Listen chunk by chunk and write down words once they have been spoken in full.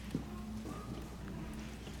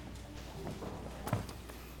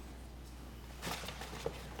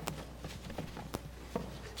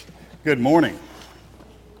Good morning.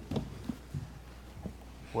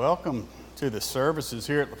 Welcome to the services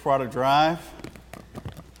here at La Prada Drive.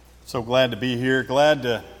 So glad to be here. Glad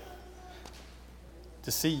to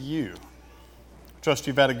see you. Trust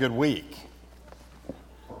you've had a good week.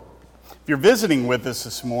 If you're visiting with us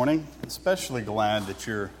this morning, especially glad that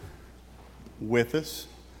you're with us.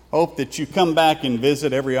 Hope that you come back and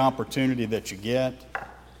visit every opportunity that you get.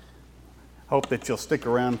 Hope that you'll stick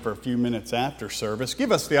around for a few minutes after service.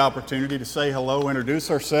 Give us the opportunity to say hello,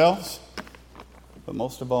 introduce ourselves. But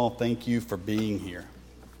most of all, thank you for being here.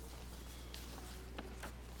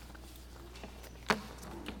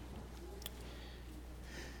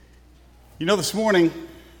 You know, this morning,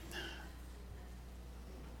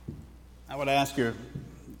 I would ask you,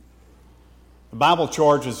 the Bible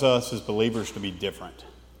charges us as believers to be different.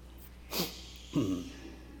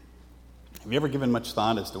 Have you ever given much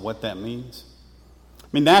thought as to what that means? I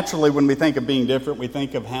mean, naturally, when we think of being different, we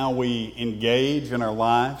think of how we engage in our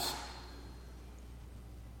lives,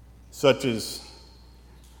 such as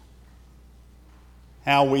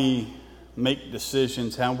how we make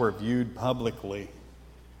decisions, how we're viewed publicly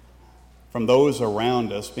from those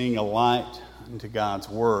around us, being a light unto God's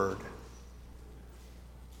Word,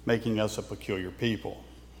 making us a peculiar people.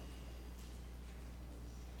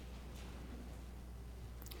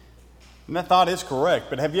 And that thought is correct,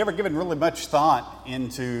 but have you ever given really much thought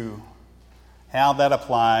into how that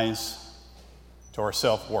applies to our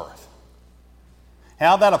self-worth?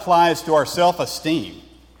 How that applies to our self-esteem?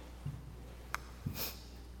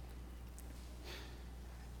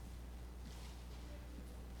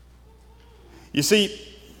 You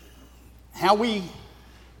see, how we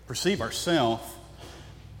perceive ourselves,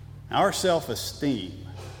 our self-esteem,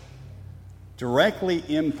 directly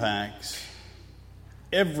impacts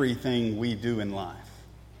everything we do in life.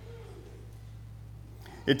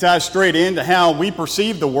 It ties straight into how we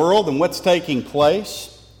perceive the world and what's taking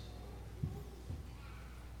place.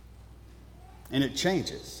 And it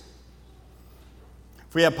changes.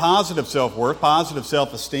 If we have positive self-worth, positive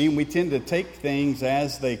self-esteem, we tend to take things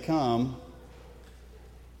as they come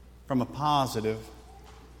from a positive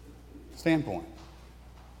standpoint.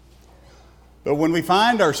 But when we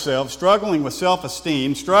find ourselves struggling with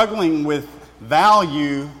self-esteem, struggling with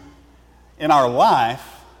value in our life,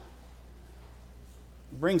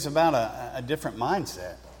 brings about a different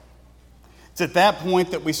mindset. It's at that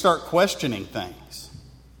point that we start questioning things.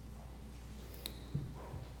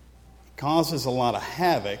 It causes a lot of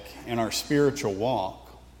havoc in our spiritual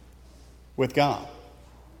walk with God.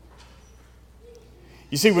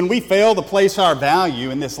 You see, when we fail to place our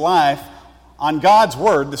value in this life on God's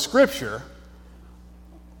Word, the Scripture,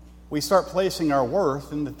 we start placing our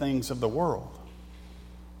worth in the things of the world.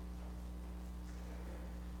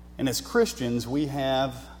 And as Christians, we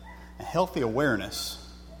have a healthy awareness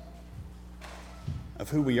of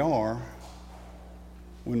who we are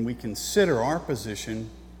when we consider our position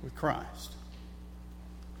with Christ.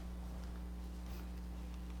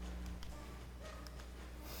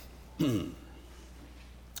 In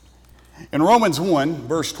Romans 1,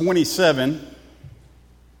 verse 27,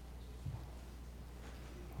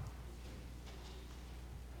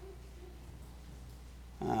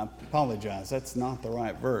 I apologize, that's not the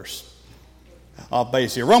right verse. I'll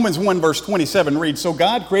base here. Romans 1 verse 27 reads, "So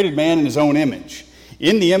God created man in his own image.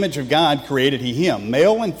 In the image of God created he him.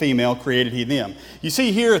 Male and female created he them." You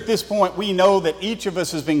see here at this point, we know that each of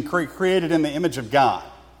us has been created in the image of God.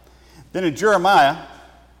 Then in Jeremiah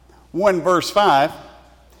 1 verse 5,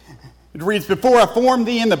 it reads, "Before I formed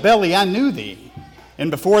thee in the belly, I knew thee. And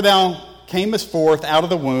before thou camest forth out of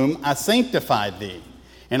the womb, I sanctified thee.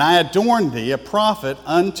 And I adorned thee a prophet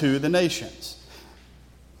unto the nations."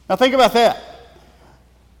 Now think about that.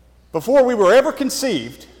 Before we were ever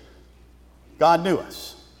conceived, God knew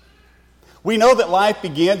us. We know that life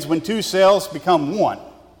begins when two cells become one.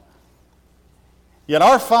 Yet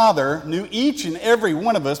our Father knew each and every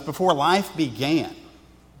one of us before life began.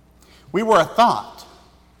 We were a thought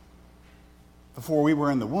before we were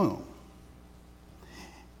in the womb.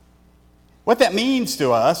 What that means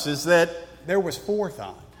to us is that there was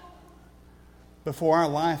forethought before our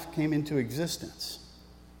life came into existence.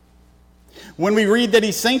 When we read that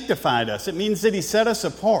he sanctified us, it means that he set us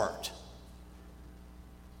apart.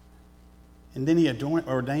 And then he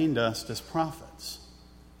ordained us as prophets.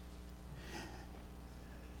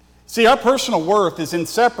 See, our personal worth is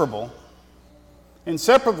inseparably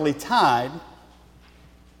tied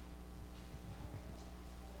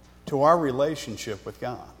to our relationship with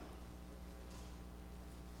God.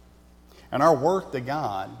 And our worth to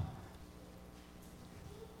God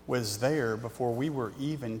was there before we were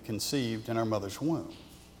even conceived in our mother's womb.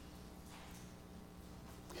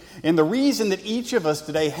 And the reason that each of us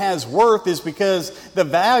today has worth is because the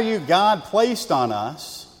value God placed on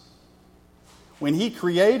us when He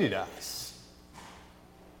created us.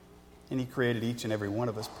 And He created each and every one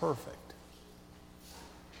of us perfect.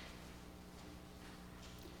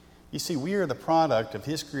 You see, we are the product of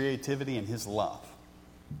His creativity and His love.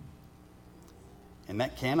 And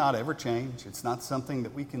that cannot ever change. It's not something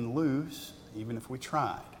that we can lose, even if we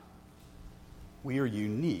tried. We are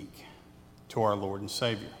unique to our Lord and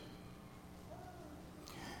Savior.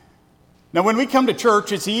 Now, when we come to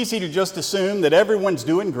church, it's easy to just assume that everyone's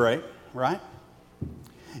doing great, right?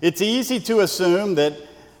 It's easy to assume that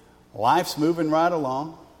life's moving right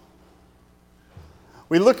along.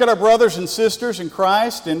 We look at our brothers and sisters in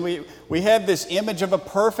Christ and we have this image of a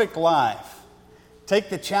perfect life. Take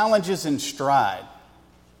the challenges in stride.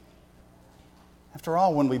 After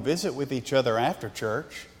all, when we visit with each other after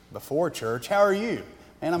church, before church, how are you?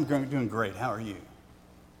 Man, I'm doing great. How are you?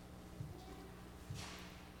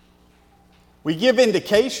 We give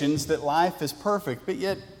indications that life is perfect, but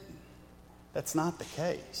yet that's not the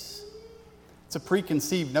case. It's a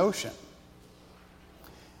preconceived notion.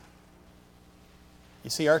 You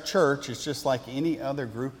see, our church is just like any other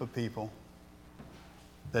group of people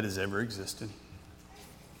that has ever existed.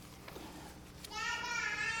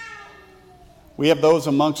 We have those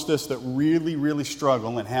amongst us that really, really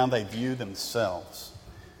struggle in how they view themselves.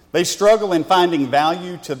 They struggle in finding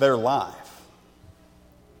value to their life.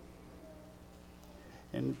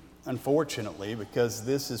 And unfortunately, because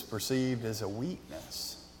this is perceived as a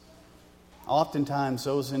weakness, oftentimes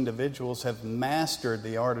those individuals have mastered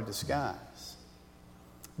the art of disguise.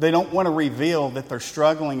 They don't want to reveal that they're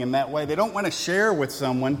struggling in that way. They don't want to share with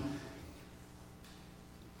someone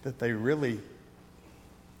that they really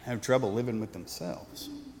have trouble living with themselves.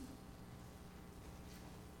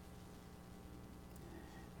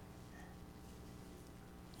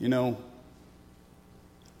 You know,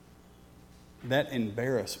 that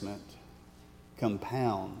embarrassment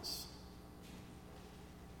compounds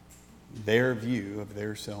their view of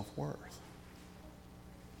their self-worth.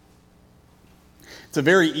 It's a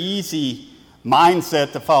very easy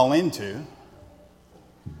mindset to fall into.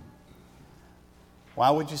 Why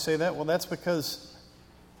would you say that? Well, that's because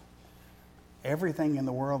everything in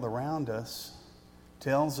the world around us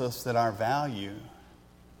tells us that our value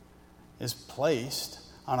is placed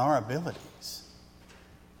on our abilities.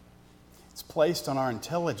 It's placed on our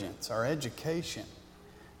intelligence, our education.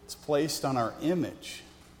 It's placed on our image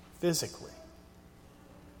physically.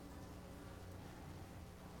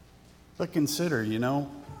 But consider,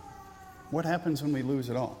 what happens when we lose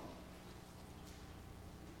it all?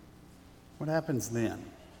 What happens then?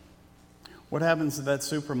 What happens to that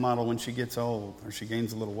supermodel when she gets old or she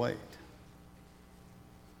gains a little weight?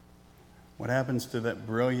 What happens to that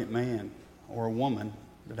brilliant man or a woman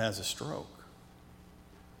that has a stroke?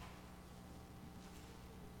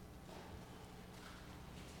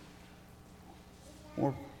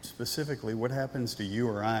 Or specifically, what happens to you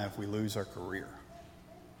or I if we lose our career?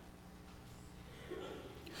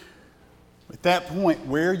 At that point,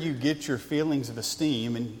 where you get your feelings of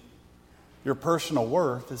esteem and your personal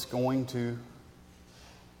worth is going to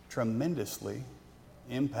tremendously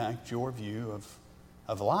impact your view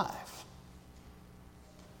of life.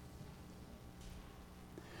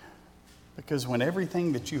 Because when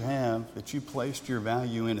everything that you have, that you placed your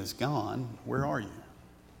value in, is gone, where are you?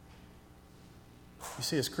 You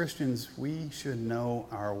see, as Christians, we should know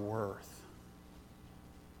our worth.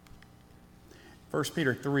 1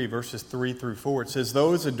 Peter 3, verses 3 through 4, it says,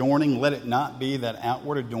 "Those adorning, let it not be that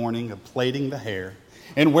outward adorning of plaiting the hair,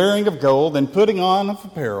 and wearing of gold, and putting on of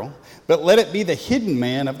apparel, but let it be the hidden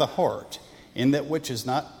man of the heart, in that which is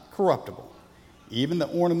not corruptible, even the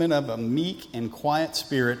ornament of a meek and quiet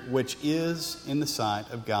spirit, which is in the sight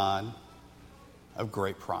of God of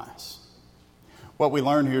great price." What we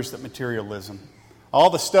learn here is that materialism, all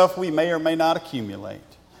the stuff we may or may not accumulate,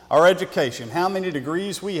 our education, how many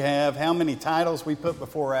degrees we have, how many titles we put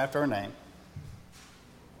before or after our name,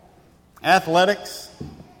 athletics,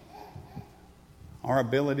 our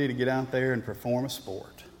ability to get out there and perform a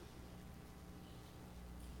sport,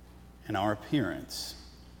 and our appearance,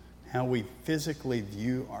 how we physically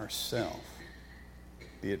view ourselves,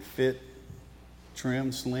 be it fit,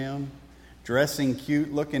 trim, slim, dressing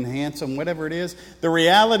cute, looking handsome, whatever it is. The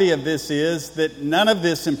reality of this is that none of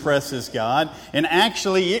this impresses God, and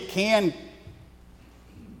actually it can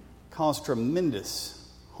cause tremendous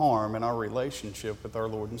harm in our relationship with our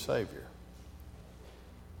Lord and Savior.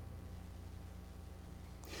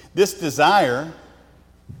 This desire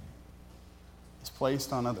is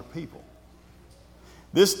placed on other people.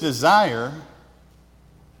 This desire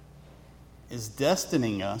is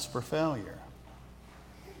destining us for failure.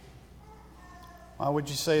 Why would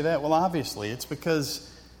you say that? Well, obviously, it's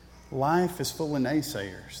because life is full of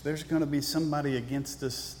naysayers. There's going to be somebody against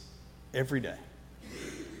us every day.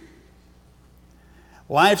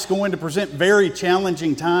 Life's going to present very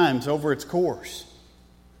challenging times over its course.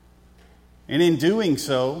 And in doing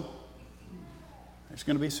so, there's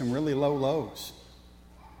going to be some really low lows.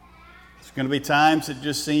 There's going to be times that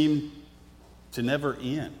just seem to never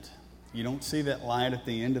end. You don't see that light at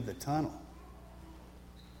the end of the tunnel.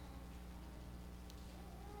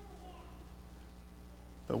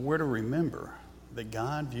 But we're to remember that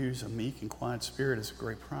God views a meek and quiet spirit as a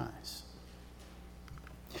great prize.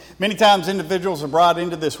 Many times individuals are brought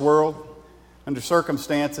into this world under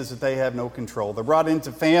circumstances that they have no control. They're brought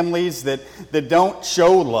into families that don't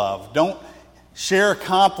show love, don't share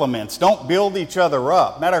compliments, don't build each other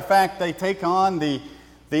up. Matter of fact, they take on the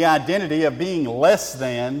identity of being less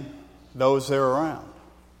than those they're around.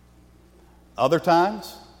 Other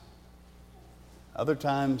times,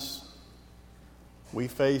 we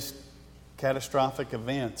face catastrophic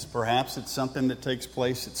events. Perhaps it's something that takes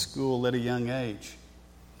place at school at a young age.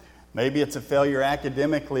 Maybe it's a failure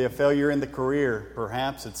academically, a failure in the career.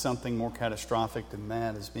 Perhaps it's something more catastrophic than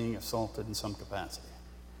that, as being assaulted in some capacity.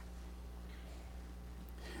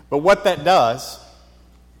 But what that does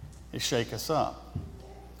is shake us up.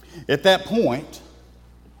 At that point,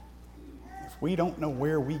 if we don't know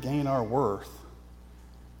where we gain our worth,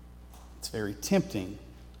 it's very tempting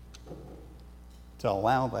to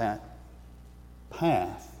allow that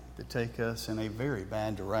path to take us in a very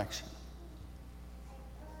bad direction.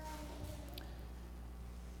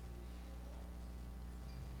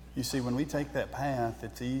 You see, when we take that path,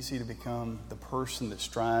 it's easy to become the person that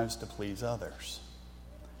strives to please others,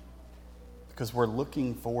 because we're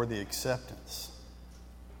looking for the acceptance.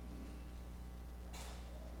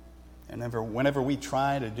 And whenever we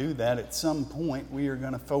try to do that, at some point we are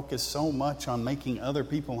going to focus so much on making other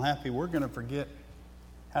people happy, we're going to forget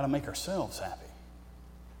how to make ourselves happy.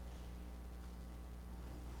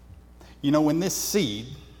 You know, when this seed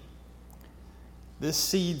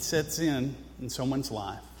sets in someone's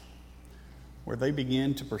life, where they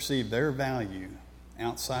begin to perceive their value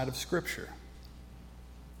outside of Scripture,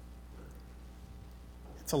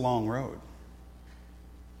 it's a long road.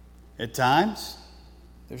 At times,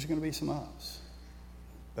 there's going to be some ups.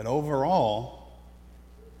 But overall,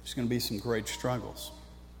 there's going to be some great struggles.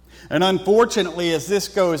 And unfortunately, as this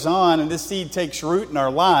goes on and this seed takes root in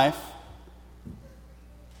our life, it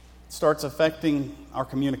starts affecting our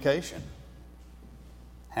communication,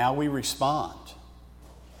 how we respond,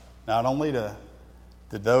 not only to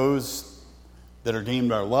those that are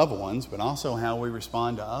deemed our loved ones, but also how we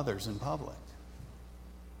respond to others in public.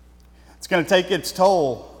 It's going to take its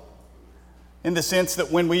toll in the sense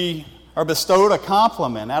that when we are bestowed a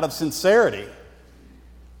compliment out of sincerity,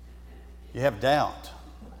 you have doubt,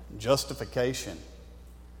 justification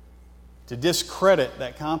to discredit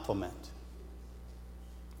that compliment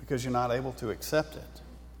because you're not able to accept it.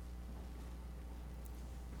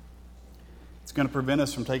 It's going to prevent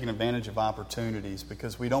us from taking advantage of opportunities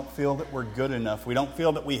because we don't feel that we're good enough. We don't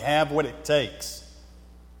feel that we have what it takes.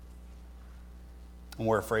 And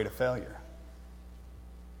we're afraid of failure.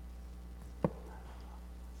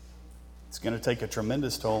 It's going to take a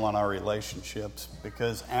tremendous toll on our relationships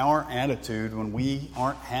because our attitude when we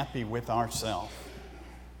aren't happy with ourselves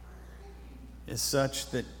is such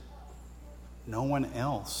that no one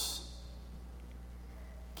else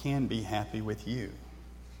can be happy with you.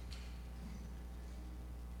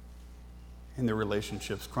 And the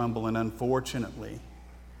relationships crumble, and unfortunately,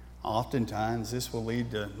 oftentimes this will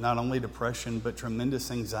lead to not only depression but tremendous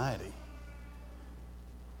anxiety.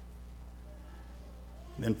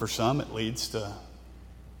 Then for some it leads to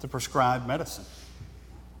prescribed medicine.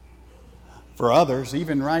 For others,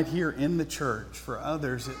 even right here in the church, for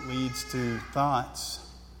others it leads to thoughts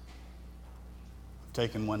of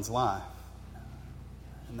taking one's life.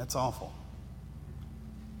 And that's awful.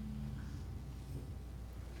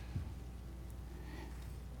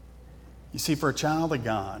 You see, for a child of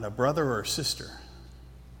God, a brother or a sister,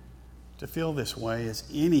 to feel this way is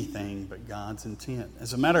anything but God's intent.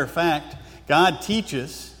 As a matter of fact, God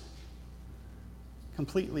teaches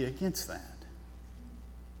completely against that.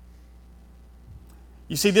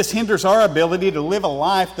 You see, this hinders our ability to live a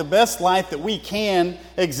life, the best life that we can,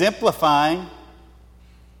 exemplifying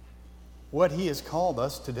what He has called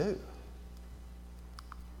us to do.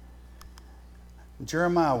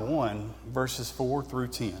 Jeremiah 1, verses 4 through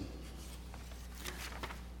 10.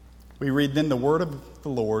 We read, "Then the word of the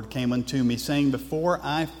Lord came unto me, saying, Before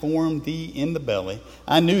I formed thee in the belly,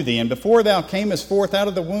 I knew thee, and before thou camest forth out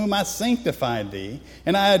of the womb, I sanctified thee,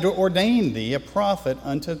 and I had ordained thee a prophet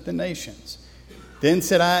unto the nations. Then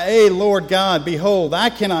said I, Lord God, behold, I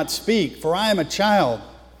cannot speak, for I am a child.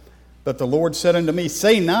 But the Lord said unto me,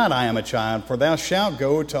 Say not, I am a child, for thou shalt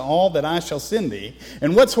go to all that I shall send thee,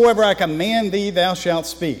 and whatsoever I command thee, thou shalt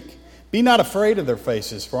speak. Be not afraid of their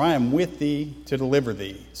faces, for I am with thee to deliver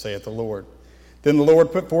thee, saith the Lord. Then the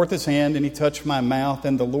Lord put forth his hand, and he touched my mouth,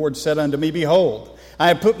 and the Lord said unto me, Behold, I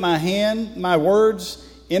have put my words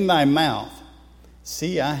in thy mouth.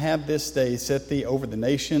 See, I have this day set thee over the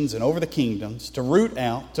nations and over the kingdoms, to root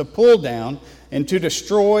out, to pull down, and to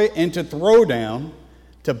destroy, and to throw down,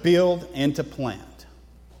 to build and to plant."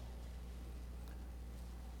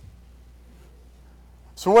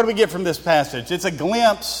 So what do we get from this passage? It's a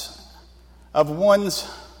glimpse of one's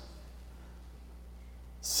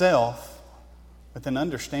self with an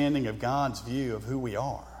understanding of God's view of who we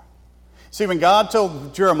are. See, when God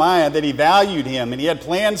told Jeremiah that he valued him and he had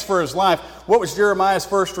plans for his life, what was Jeremiah's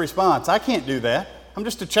first response? I can't do that. I'm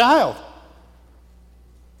just a child.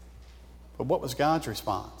 But what was God's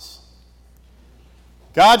response?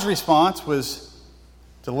 God's response was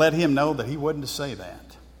to let him know that he wasn't to say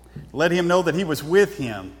that. Let him know that he was with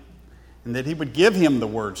him and that he would give him the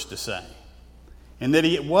words to say. And that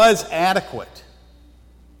it was adequate,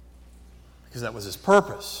 because that was his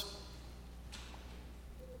purpose.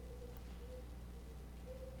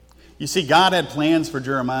 You see, God had plans for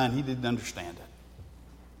Jeremiah, and he didn't understand it.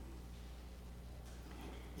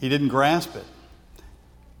 He didn't grasp it.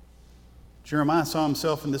 Jeremiah saw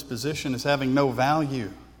himself in this position as having no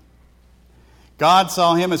value. God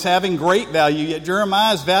saw him as having great value, yet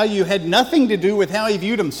Jeremiah's value had nothing to do with how he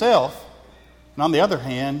viewed himself. And on the other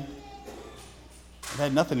hand, it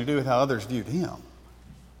had nothing to do with how others viewed him.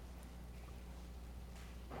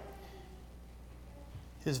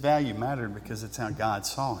 His value mattered because it's how God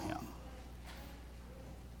saw him.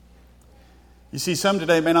 You see, some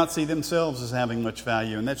today may not see themselves as having much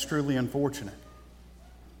value, and that's truly unfortunate.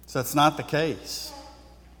 So that's not the case.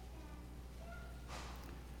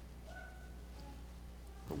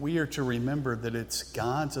 But we are to remember that it's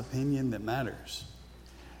God's opinion that matters.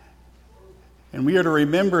 And we are to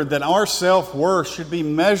remember that our self-worth should be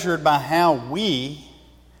measured by how we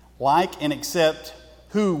like and accept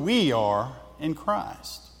who we are in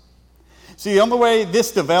Christ. See, the only way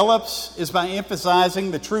this develops is by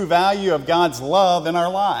emphasizing the true value of God's love in our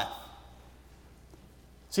life.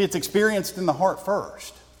 See, it's experienced in the heart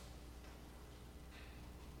first.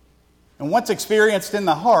 And once experienced in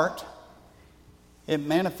the heart, it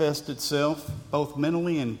manifests itself both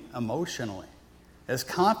mentally and emotionally as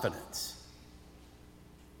confidence.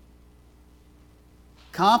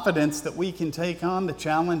 Confidence that we can take on the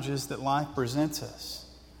challenges that life presents us.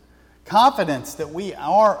 Confidence that we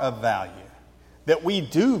are of value, that we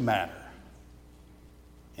do matter,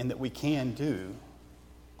 and that we can do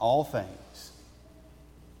all things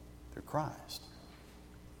through Christ.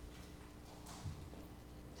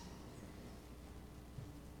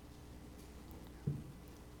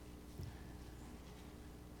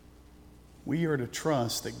 We are to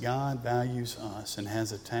trust that God values us and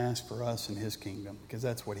has a task for us in His kingdom, because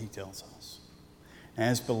that's what He tells us.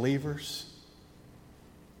 As believers,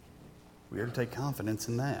 we are to take confidence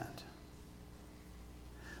in that.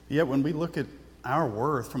 Yet when we look at our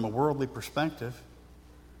worth from a worldly perspective,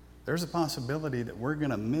 there's a possibility that we're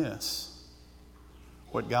going to miss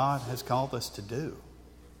what God has called us to do.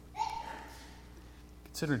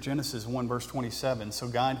 Consider Genesis 1 verse 27. So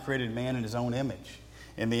God created man in His own image.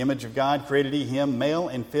 In the image of God created He him, male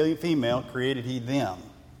and female created He them.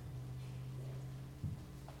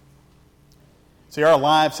 See, our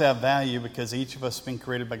lives have value because each of us has been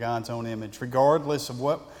created by God's own image, regardless of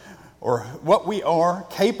what we are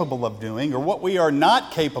capable of doing or what we are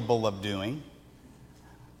not capable of doing.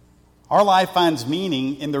 Our life finds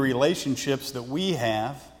meaning in the relationships that we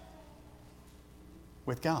have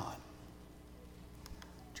with God.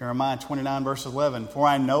 Jeremiah 29 verse 11, For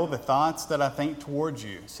I know the thoughts that I think towards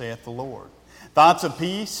you, saith the Lord. Thoughts of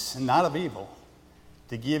peace and not of evil,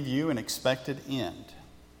 to give you an expected end.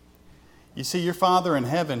 You see, your Father in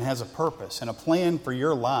heaven has a purpose and a plan for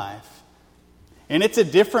your life. And it's a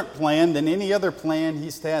different plan than any other plan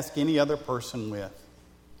He's tasked any other person with.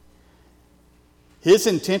 His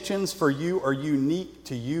intentions for you are unique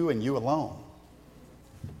to you and you alone.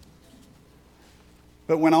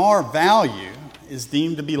 But when our value is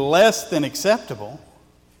deemed to be less than acceptable,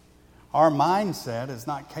 our mindset is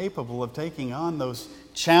not capable of taking on those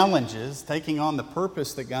challenges, taking on the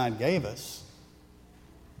purpose that God gave us.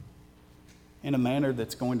 in a manner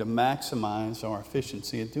that's going to maximize our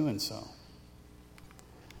efficiency at doing so.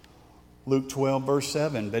 Luke 12, verse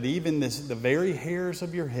 7, but even the very hairs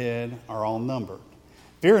of your head are all numbered.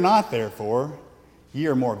 Fear not, therefore, ye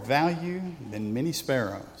are more value than many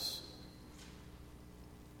sparrows.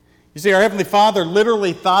 You see, our Heavenly Father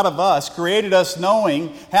literally thought of us, created us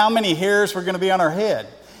knowing how many hairs were going to be on our head.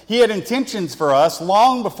 He had intentions for us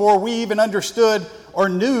long before we even understood or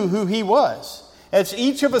knew who He was. As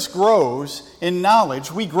each of us grows in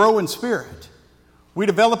knowledge, we grow in spirit. We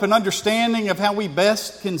develop an understanding of how we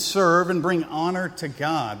best can serve and bring honor to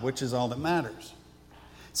God, which is all that matters.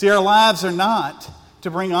 See, our lives are not to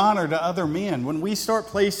bring honor to other men. When we start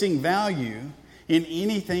placing value in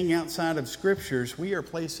anything outside of Scriptures, we are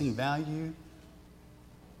placing value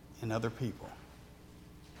in other people.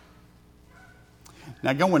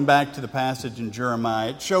 Now, going back to the passage in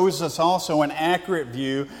Jeremiah, it shows us also an accurate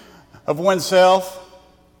view of oneself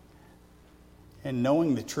and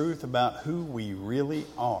knowing the truth about who we really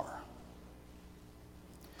are.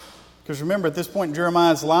 Because remember, at this point in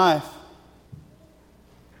Jeremiah's life,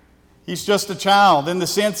 he's just a child in the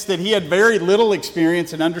sense that he had very little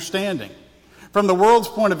experience and understanding. From the world's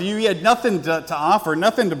point of view, he had nothing to offer,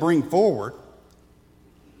 nothing to bring forward.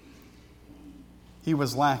 He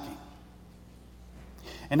was lacking.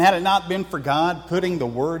 And had it not been for God putting the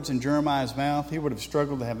words in Jeremiah's mouth, he would have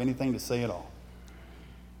struggled to have anything to say at all.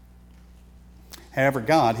 However,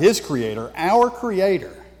 God, His Creator, our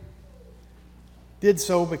Creator, did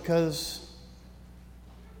so because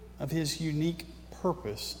of His unique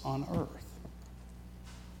purpose on earth.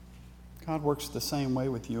 God works the same way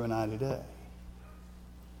with you and I today.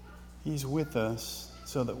 He's with us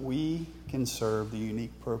so that we can serve the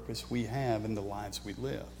unique purpose we have in the lives we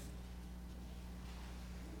live.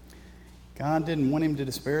 God didn't want him to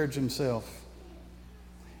disparage himself.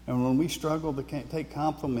 And when we struggle to take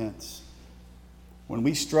compliments, when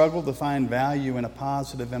we struggle to find value and a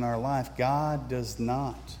positive in our life, God does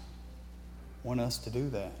not want us to do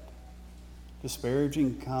that.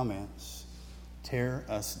 Disparaging comments tear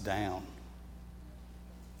us down.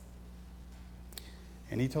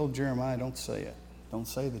 And he told Jeremiah, don't say it. Don't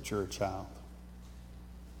say that you're a child.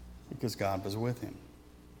 Because God was with him.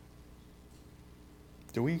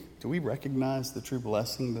 Do we recognize the true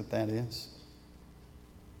blessing that is?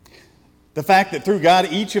 The fact that through God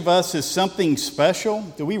each of us is something special,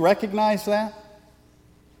 do we recognize that?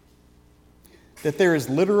 That there is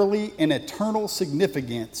literally an eternal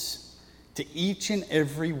significance to each and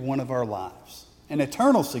every one of our lives. An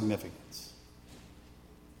eternal significance.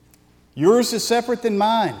 Yours is separate than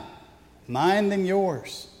mine. Mine than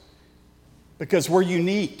yours. Because we're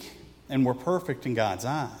unique and we're perfect in God's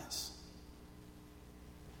eyes.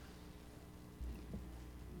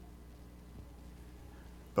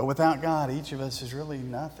 But without God, each of us is really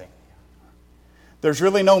nothing. There's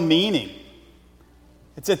really no meaning.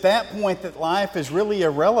 It's at that point that life is really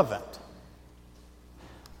irrelevant.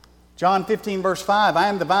 John 15, verse 5, I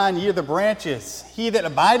am the vine, ye are the branches. He that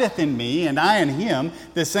abideth in me, and I in him,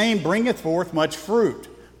 the same bringeth forth much fruit.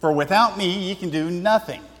 For without me ye can do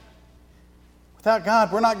nothing. Without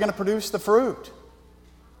God, we're not going to produce the fruit.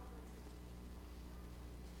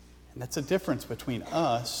 And that's a difference between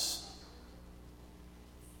us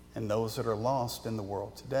and those that are lost in the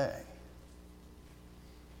world today.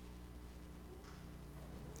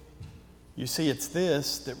 You see, it's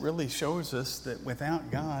this that really shows us that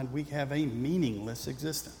without God, we have a meaningless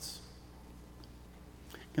existence.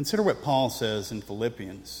 Consider what Paul says in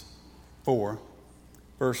Philippians 4,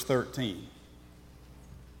 verse 13.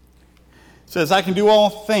 It says, I can do all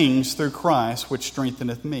things through Christ, which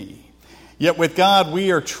strengtheneth me. Yet with God we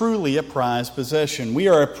are truly a prized possession. We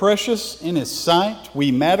are precious in His sight.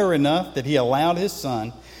 We matter enough that He allowed His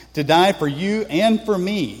Son to die for you and for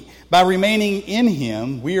me. By remaining in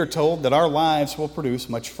Him, we are told that our lives will produce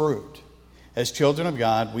much fruit. As children of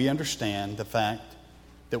God, we understand the fact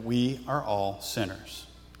that we are all sinners.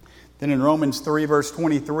 Then in Romans 3, verse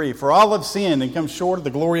 23, for all have sinned and come short of the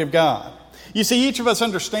glory of God. You see, each of us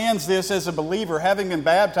understands this as a believer, having been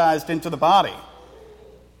baptized into the body.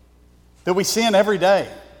 That we sin every day.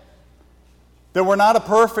 That we're not a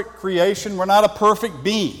perfect creation. We're not a perfect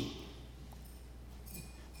being.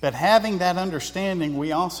 But having that understanding,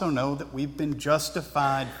 we also know that we've been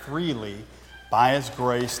justified freely by His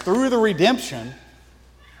grace through the redemption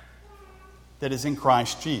that is in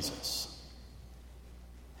Christ Jesus.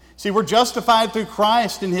 See, we're justified through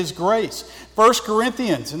Christ and His grace. 1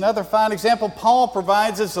 Corinthians, another fine example, Paul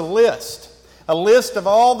provides us a list of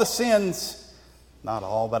all the sins. Not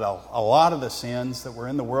all, but a lot of the sins that were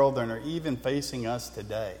in the world and are even facing us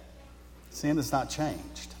today. Sin has not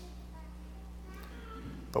changed.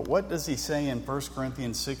 But what does he say in 1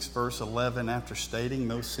 Corinthians 6, verse 11, after stating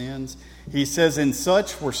those sins? He says, "In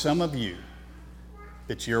such were some of you,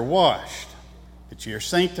 but ye are washed, but ye are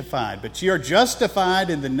sanctified, but ye are justified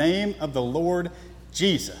in the name of the Lord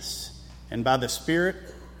Jesus, and by the Spirit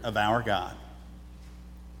of our God."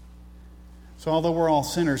 So although we're all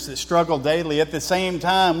sinners that struggle daily, at the same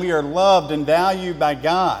time we are loved and valued by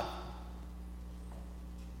God.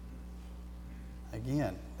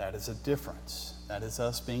 Again, that is a difference. That is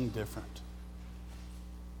us being different.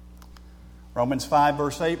 Romans 5,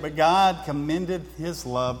 verse 8, "But God commended his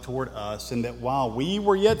love toward us, in that while we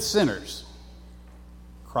were yet sinners,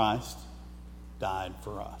 Christ died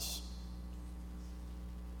for us."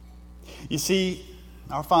 You see,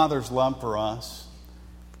 our Father's love for us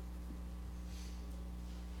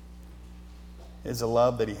is a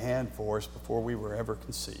love that he had for us before we were ever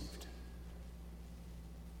conceived.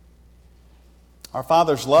 Our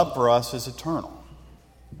Father's love for us is eternal.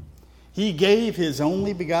 He gave his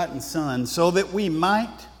only begotten Son so that we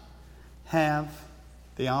might have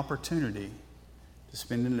the opportunity to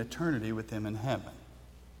spend an eternity with him in heaven.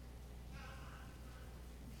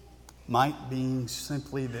 Might being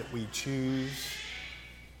simply that we choose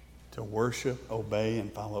to worship, obey,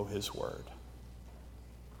 and follow his word.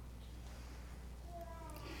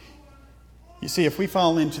 You see, if we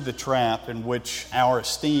fall into the trap in which our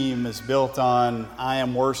esteem is built on, I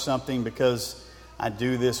am worth something because I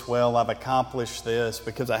do this well, I've accomplished this,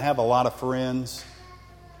 because I have a lot of friends,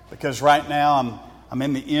 because right now I'm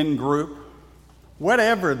in the in group,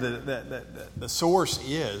 whatever the source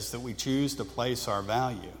is that we choose to place our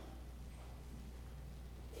value,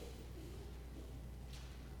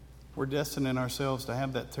 we're destining ourselves to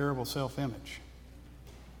have that terrible self-image,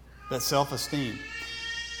 that self-esteem.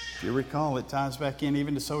 If you recall, it ties back in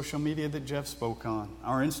even to social media that Jeff spoke on.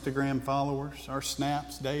 Our Instagram followers, our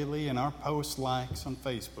snaps daily, and our post likes on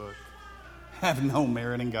Facebook have no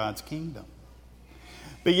merit in God's kingdom.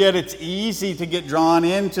 But yet it's easy to get drawn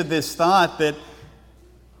into this thought that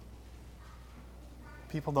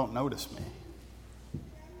people don't notice me.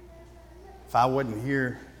 If I wasn't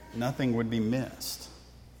here, nothing would be missed.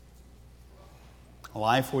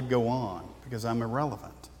 Life would go on because I'm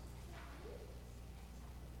irrelevant.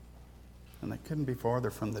 And that couldn't be farther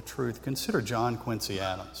from the truth. Consider John Quincy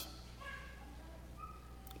Adams,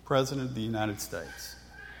 President of the United States.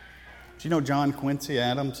 Do you know John Quincy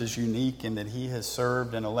Adams is unique in that he has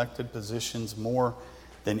served in elected positions more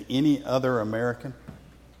than any other American?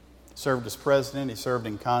 Served as president, he served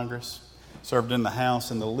in Congress, served in the House,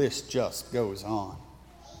 and the list just goes on.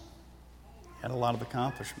 He had a lot of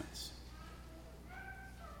accomplishments.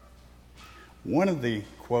 One of the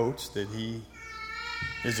quotes that he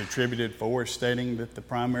is attributed for stating that the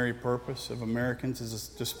primary purpose of Americans is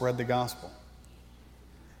to spread the gospel.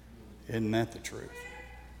 Isn't that the truth?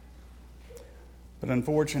 But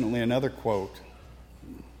unfortunately, another quote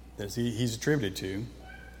that he's attributed to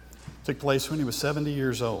took place when he was 70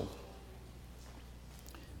 years old.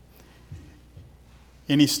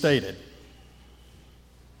 And he stated,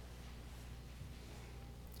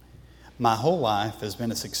 "My whole life has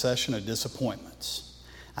been a succession of disappointments.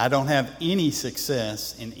 I don't have any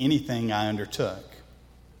success in anything I undertook."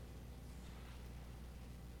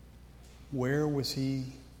 Where was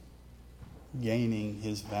he gaining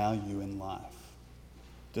his value in life?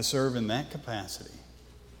 To serve in that capacity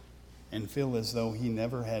and feel as though he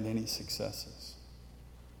never had any successes.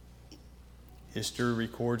 History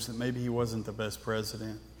records that maybe he wasn't the best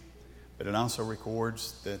president, but it also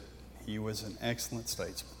records that he was an excellent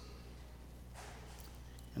statesman.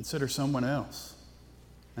 Consider someone else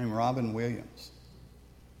named Robin Williams.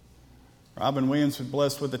 Robin Williams was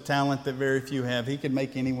blessed with a talent that very few have. He could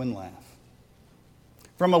make anyone laugh.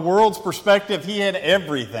 From a world's perspective, he had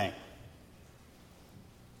everything.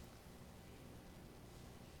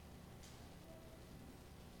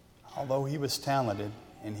 Although he was talented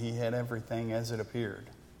and he had everything as it appeared,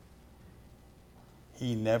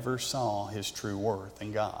 he never saw his true worth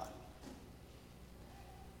in God.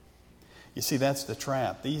 You see, that's the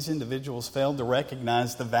trap. These individuals failed to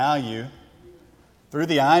recognize the value through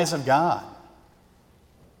the eyes of God.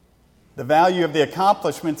 The value of the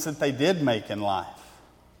accomplishments that they did make in life.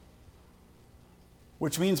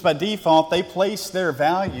 Which means by default, they placed their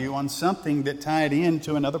value on something that tied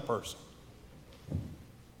into another person.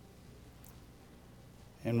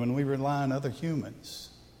 And when we rely on other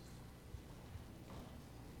humans,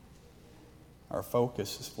 our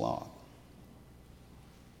focus is flawed.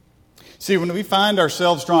 See, when we find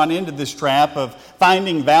ourselves drawn into this trap of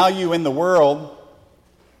finding value in the world,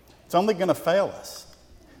 it's only going to fail us.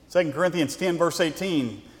 2 Corinthians 10, verse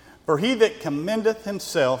 18, For he that commendeth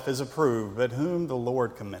himself is approved, but whom the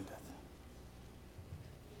Lord commendeth.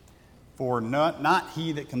 For not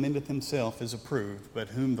he that commendeth himself is approved, but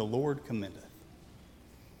whom the Lord commendeth.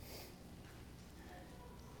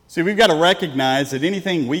 See, we've got to recognize that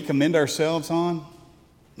anything we commend ourselves on,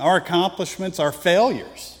 our accomplishments, our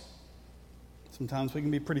failures, sometimes we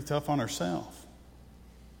can be pretty tough on ourselves.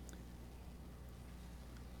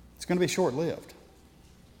 It's going to be short-lived.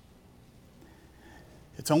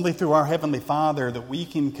 It's only through our Heavenly Father that we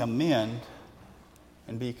can commend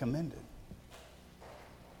and be commended.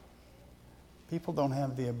 People don't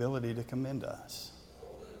have the ability to commend us.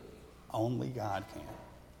 Only God can.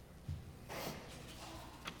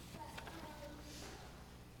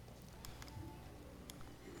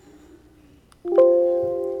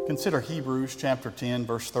 Consider Hebrews chapter 10,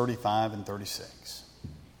 verse 35 and 36.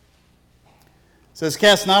 It says,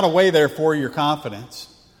 "Cast not away therefore your confidence,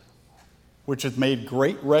 which hath made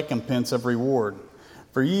great recompense of reward.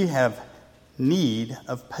 For ye have need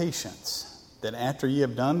of patience, that after ye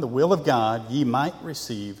have done the will of God, ye might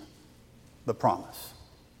receive the promise."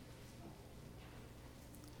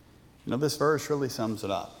 You know, this verse really sums it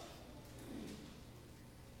up.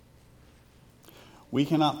 We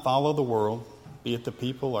cannot follow the world, be it the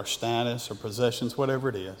people or status or possessions, whatever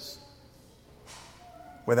it is,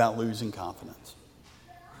 without losing confidence.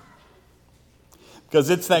 Because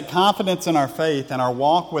it's that confidence in our faith and our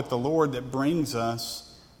walk with the Lord that brings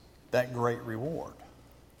us that great reward.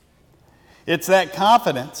 It's that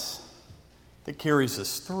confidence that carries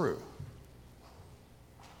us through.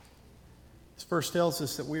 This verse tells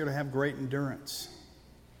us that we are to have great endurance.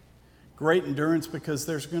 Great endurance because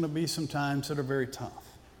there's going to be some times that are very tough.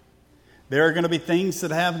 There are going to be things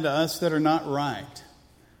that happen to us that are not right.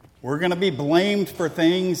 We're going to be blamed for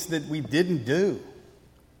things that we didn't do.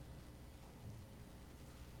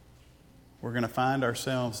 We're going to find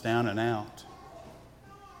ourselves down and out.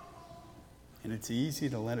 And it's easy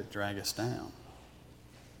to let it drag us down.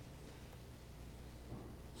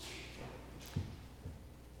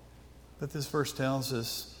 But this verse tells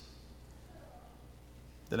us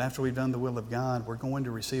that after we've done the will of God, we're going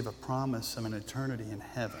to receive a promise of an eternity in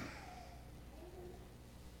heaven.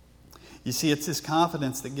 You see, it's this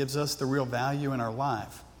confidence that gives us the real value in our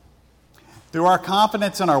life. Through our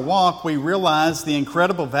confidence in our walk, we realize the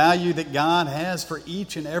incredible value that God has for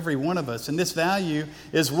each and every one of us. And this value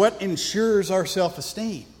is what ensures our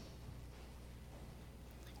self-esteem.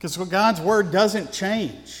 Because God's Word doesn't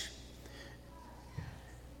change.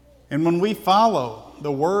 And when we follow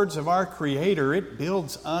the words of our Creator, it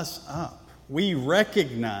builds us up. We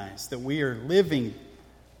recognize that we are living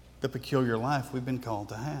the peculiar life we've been called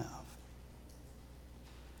to have.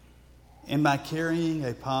 And by carrying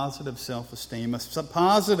a positive self-esteem, a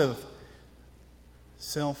positive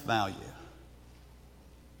self-value,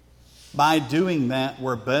 by doing that,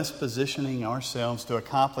 we're best positioning ourselves to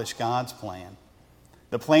accomplish God's plan,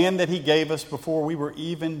 the plan that He gave us before we were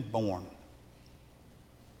even born.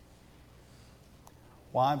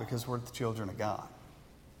 Why? Because we're the children of God.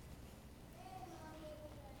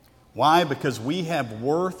 Why? Because we have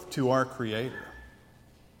worth to our Creator.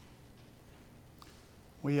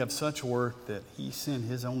 We have such worth that He sent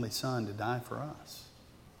His only Son to die for us.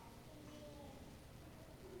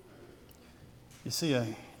 You see, a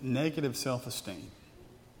negative self-esteem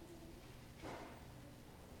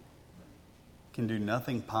can do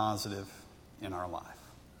nothing positive in our life.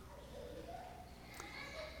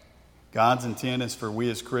 God's intent is for we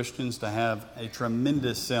as Christians to have a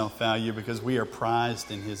tremendous self-value because we are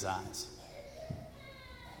prized in His eyes.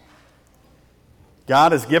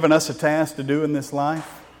 God has given us a task to do in this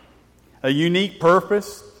life, a unique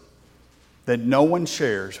purpose that no one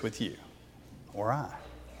shares with you or I.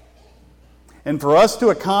 And for us to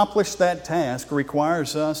accomplish that task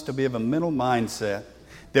requires us to be of a mental mindset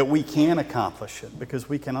that we can accomplish it because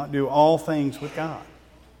we cannot do all things with God.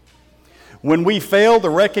 When we fail to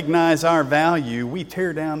recognize our value, we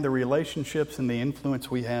tear down the relationships and the influence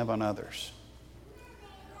we have on others.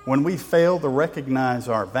 When we fail to recognize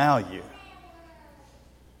our value,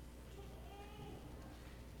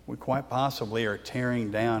 we quite possibly are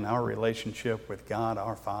tearing down our relationship with God,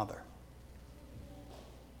 our Father.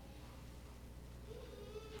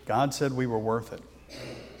 God said we were worth it.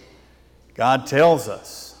 God tells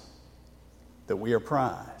us that we are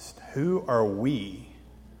prized. Who are we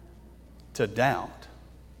to doubt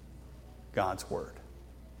God's Word?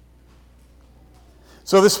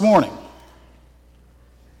 So this morning,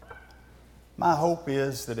 my hope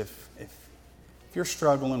is that if you're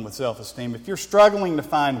struggling with self-esteem, if you're struggling to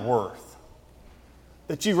find worth,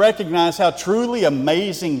 that you recognize how truly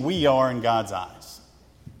amazing we are in God's eyes.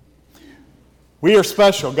 We are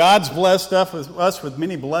special. God's blessed us with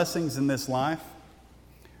many blessings in this life.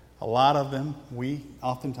 A lot of them we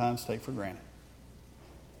oftentimes take for granted.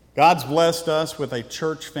 God's blessed us with a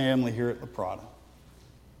church family here at La Prada.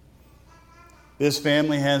 This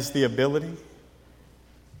family has the ability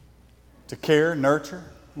to care, nurture,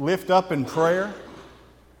 lift up in prayer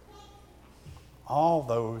all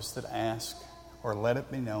those that ask or let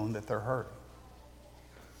it be known that they're hurting.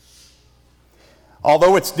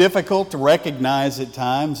 Although it's difficult to recognize at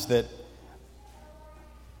times that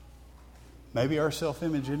maybe our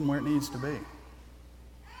self-image isn't where it needs to be.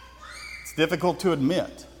 It's difficult to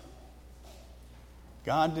admit.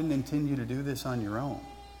 God didn't intend you to do this on your own.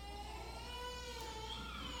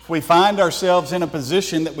 If we find ourselves in a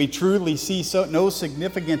position that we truly see no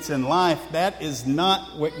significance in life, that is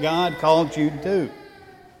not what God called you to do.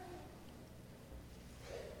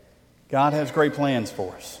 God has great plans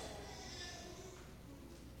for us.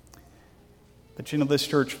 But you know, this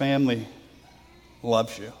church family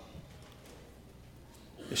loves you.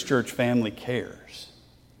 This church family cares.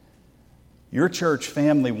 Your church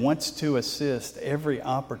family wants to assist every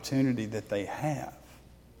opportunity that they have.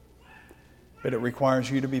 But it requires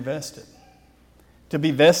you to be vested. To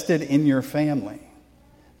be vested in your family.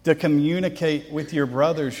 To communicate with your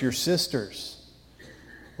brothers, your sisters.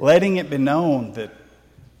 Letting it be known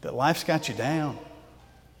that life's got you down.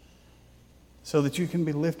 So that you can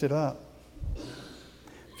be lifted up.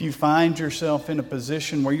 If you find yourself in a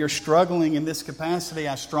position where you're struggling in this capacity,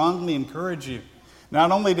 I strongly encourage you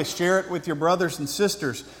not only to share it with your brothers and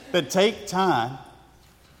sisters, but take time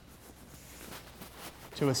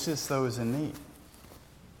to assist those in need.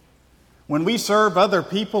 When we serve other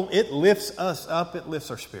people, it lifts us up, it lifts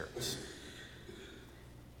our spirits.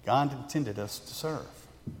 God intended us to serve.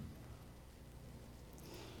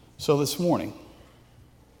 So this morning,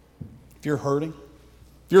 if you're hurting,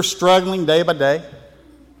 if you're struggling day by day,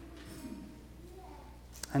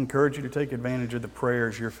 I encourage you to take advantage of the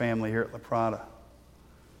prayers your family here at La Prada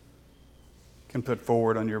can put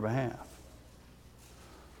forward on your behalf.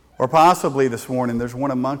 Or possibly this morning, there's one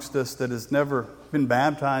amongst us that has never been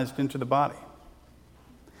baptized into the body.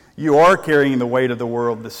 You are carrying the weight of the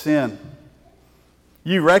world, the sin.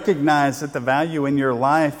 You recognize that the value in your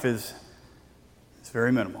life is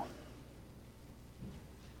very minimal.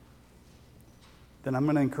 Then I'm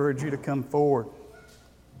going to encourage you to come forward,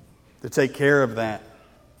 to take care of that,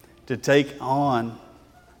 to take on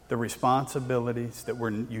the responsibilities that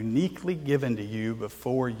were uniquely given to you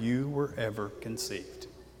before you were ever conceived.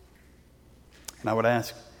 And I would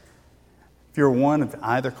ask, if you're one of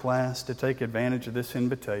either class, to take advantage of this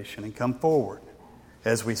invitation and come forward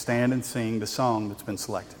as we stand and sing the song that's been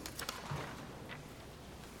selected.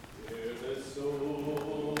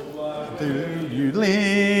 Do you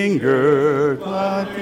linger?